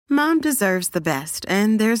Mom deserves the best,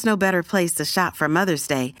 and there's no better place to shop for Mother's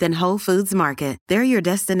Day than Whole Foods Market. They're your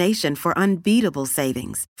destination for unbeatable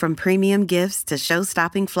savings, from premium gifts to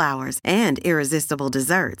show-stopping flowers and irresistible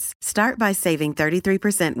desserts. Start by saving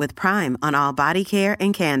 33% with Prime on all body care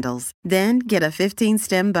and candles. Then get a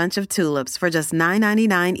 15-stem bunch of tulips for just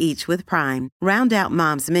 $9.99 each with Prime. Round out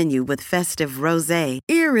Mom's menu with festive rosé,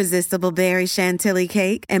 irresistible berry chantilly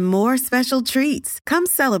cake, and more special treats. Come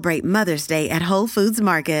celebrate Mother's Day at Whole Foods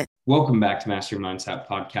Market. Welcome back to Master Your Mindset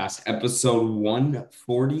Podcast, episode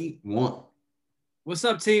 141. What's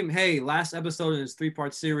up, team? Hey, last episode in this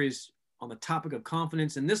three-part series on the topic of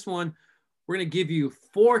confidence. In this one, we're going to give you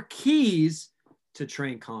 4 keys to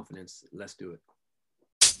train confidence. Let's do it.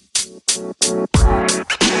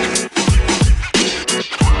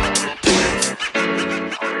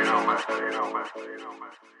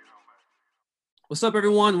 What's up,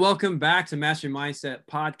 everyone? Welcome back to Master Your Mindset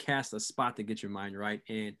Podcast, a spot to get your mind right.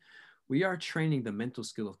 And we are training the mental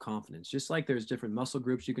skill of confidence. Just like there's different muscle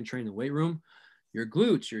groups you can train in the weight room, your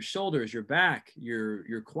glutes, your shoulders, your back, your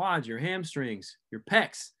quads, your hamstrings, your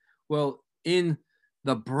pecs. Well, in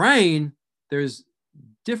the brain, there's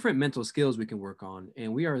different mental skills we can work on.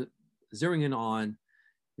 And we are zeroing in on,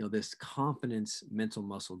 this confidence mental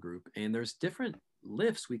muscle group. And there's different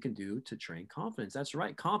lifts we can do to train confidence. That's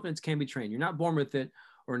right. Confidence can be trained. You're not born with it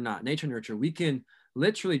or not. Nature nurture. We can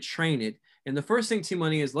literally train it. And the first thing, Team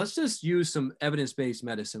Money, is let's just use some evidence-based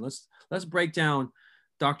medicine. Let's break down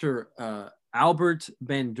Dr. Albert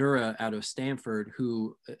Bandura out of Stanford,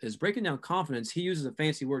 who is breaking down confidence. He uses a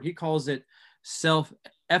fancy word. He calls it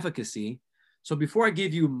self-efficacy. So before I'm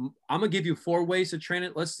going to give you 4 ways to train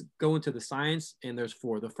it. Let's go into the science, and there's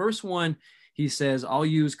 4. The first one, he says, I'll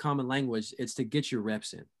use common language. It's to get your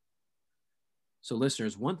reps in. So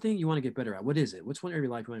listeners, one thing you want to get better at, what is it? What's one area of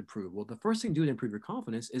your life you want to improve? Well, the first thing to do to improve your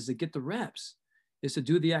confidence is to get the reps, is to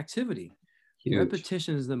do the activity. Huge.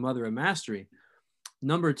 Repetition is the mother of mastery.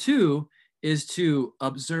 Number 2 is to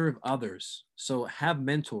observe others. So have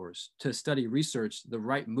mentors to study, research the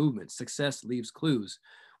right movement. Success leaves clues.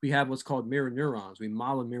 We have what's called mirror neurons. We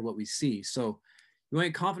model and mirror what we see. So you want to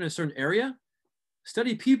get confident in a certain area?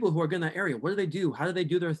 Study people who are good in that area. What do they do? How do they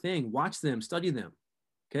do their thing? Watch them, study them.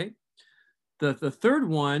 Okay. The third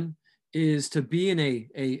one is to be in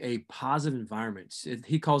a positive environment.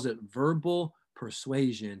 He calls it verbal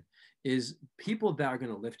persuasion, is people that are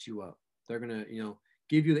going to lift you up. They're going to,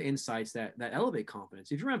 give you the insights that elevate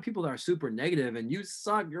confidence. If you're around people that are super negative and you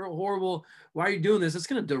suck, you're horrible, why are you doing this? It's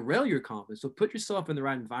going to derail your confidence. So put yourself in the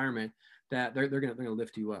right environment that they're going to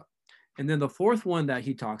lift you up. And then the fourth one that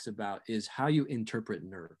he talks about is how you interpret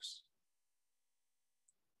nerves.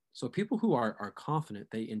 So people who are confident,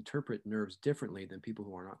 they interpret nerves differently than people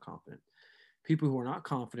who are not confident. People who are not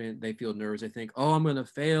confident, they feel nerves. They think, oh, I'm going to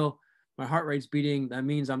fail. My heart rate's beating. That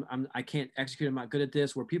means I can't execute. I'm not good at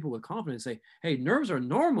this. Where people with confidence say, hey, nerves are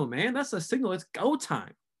normal, man. That's a signal. It's go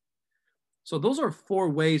time. So those are 4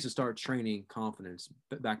 ways to start training confidence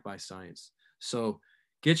backed by science. So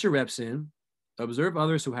get your reps in, observe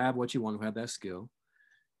others who have what you want, who have that skill,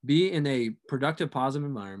 be in a productive, positive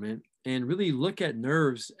environment, and really look at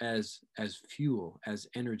nerves as fuel, as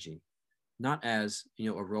energy, not as, a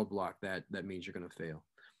roadblock that means you're going to fail.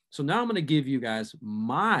 So now I'm going to give you guys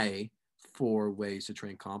my 4 ways to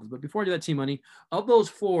train confidence. But before I do that, Team Money, of those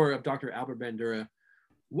 4 of Dr. Albert Bandura,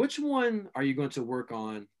 which one are you going to work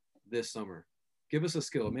on this summer? Give us a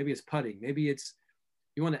skill. Maybe it's putting. Maybe it's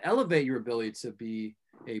you want to elevate your ability to be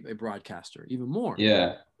a broadcaster even more.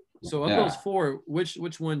 Yeah. So of those 4, which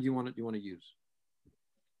one do you want to use?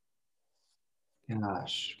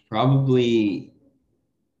 Gosh, probably.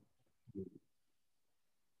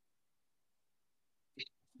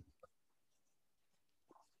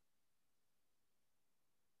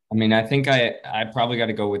 I think I probably got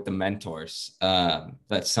to go with the mentors.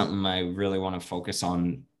 That's something I really want to focus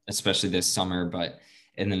on, especially this summer, but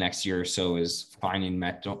in the next year or so, is finding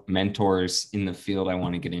mentors in the field I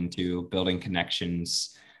want to get into, building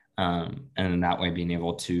connections, and in that way being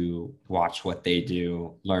able to watch what they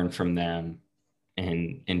do, learn from them,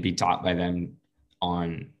 and be taught by them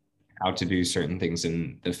on how to do certain things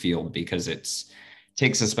in the field, because it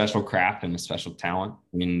takes a special craft and a special talent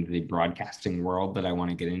in the broadcasting world that I want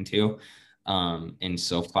to get into. And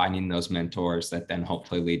so finding those mentors that then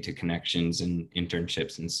hopefully lead to connections and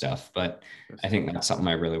internships and stuff. But I think that's something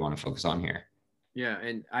I really want to focus on here. Yeah.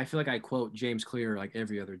 And I feel like I quote James Clear like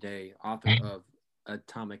every other day, author of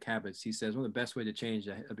Atomic Habits. He says one of the best way to change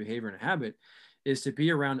a behavior and a habit is to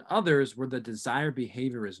be around others where the desired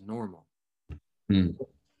behavior is normal.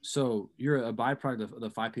 So you're a byproduct of the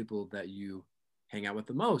 5 people that you hang out with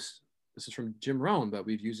the most. This is from Jim Rohn, but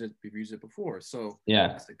we've used it before. So yeah,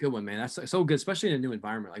 that's a good one, man. That's so good, especially in a new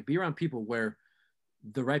environment. Like, be around people where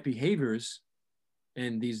the right behaviors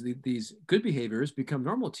and these good behaviors become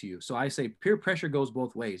normal to you. So I say peer pressure goes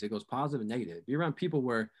both ways. It goes positive and negative. Be around people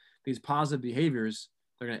where these positive behaviors,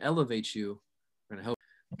 they're going to elevate you. They're going to help.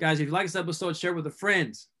 Guys, if you like this episode, share with a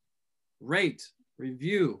friend, rate,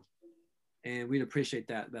 review, and we'd appreciate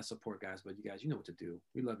that support, guys. But you guys, you know what to do.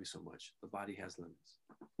 We love you so much. The body has limits.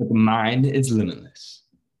 But the mind is limitless.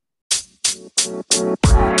 You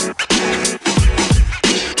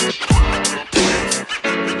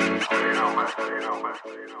know, man.